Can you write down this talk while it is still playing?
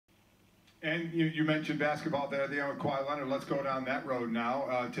And you mentioned basketball there, the Kawhi Leonard. Let's go down that road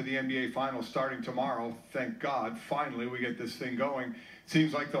now to the NBA Finals starting tomorrow. Thank God, finally we get this thing going.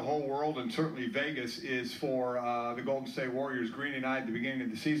 Seems like the whole world, and certainly Vegas, is for the Golden State Warriors. Green and I at the beginning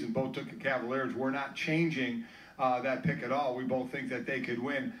of the season both took the Cavaliers. We're not changing that pick at all. We both think that they could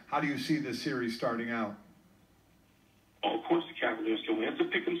win. How do you see this series starting out? Oh, of course the Cavaliers can win. It's a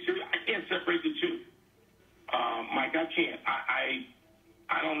pick 'em series. I can't separate the two. Mike, I can't.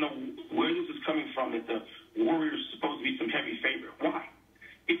 I don't know where this is coming from that the Warriors are supposed to be some heavy favorite. Why?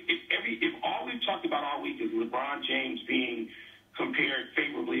 If all we've talked about all week is LeBron James being compared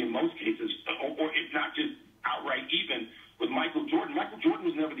favorably in most cases, or if not just outright even with Michael Jordan. Michael Jordan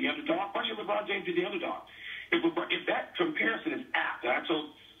was never the underdog. Why should LeBron James be the underdog? If that comparison is apt, and I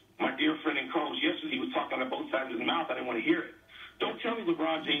told my dear friend and coach yesterday, he was talking on both sides of his mouth, I didn't want to hear it. Don't tell me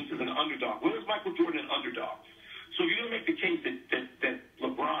LeBron James is an underdog. Where is Michael Jordan an underdog? So you're going to make the case that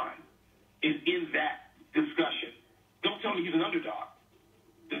LeBron is in that discussion. Don't tell me he's an underdog.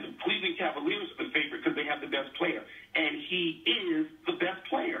 The Cleveland Cavaliers are the favorite because they have the best player, and he is the best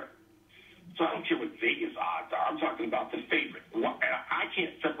player. So I don't care what Vegas odds are. I'm talking about the favorite. I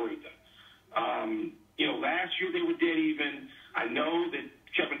can't separate them. Last year they were dead even. I know that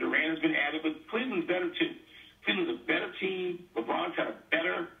Kevin Durant has been added, but Cleveland's better too. Cleveland's a better team. LeBron's had a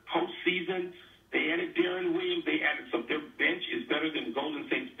better postseason. They added Deron Williams. They added some. Their bench is better than Golden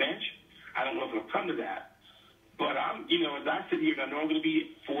State's bench. I don't know if it'll come to that. But as I sit here, and I know I'm going to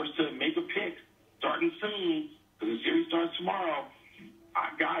be forced to make a pick starting soon because the series starts tomorrow.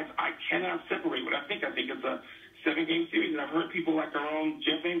 Guys, I cannot separate what I think. I think it's a 7-game series, and I've heard people like our own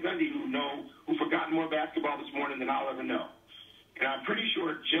Jeff Van Gundy who forgot more basketball this morning than I'll ever know. And I'm pretty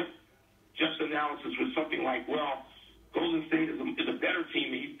sure Jeff's analysis was something like, well, Golden State is a better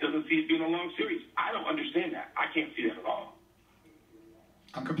team, and he doesn't see it being a long series. I don't understand that. I can't see that at all.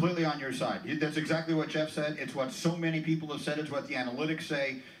 I'm completely on your side. That's exactly what Jeff said. It's what so many people have said. It's what the analytics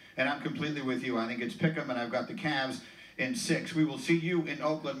say, and I'm completely with you. I think it's pick 'em, and I've got the Cavs in 6. We will see you in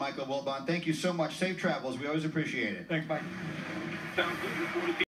Oakland, Michael Wilbon. Thank you so much. Safe travels. We always appreciate it. Thanks, Mike. Sounds good.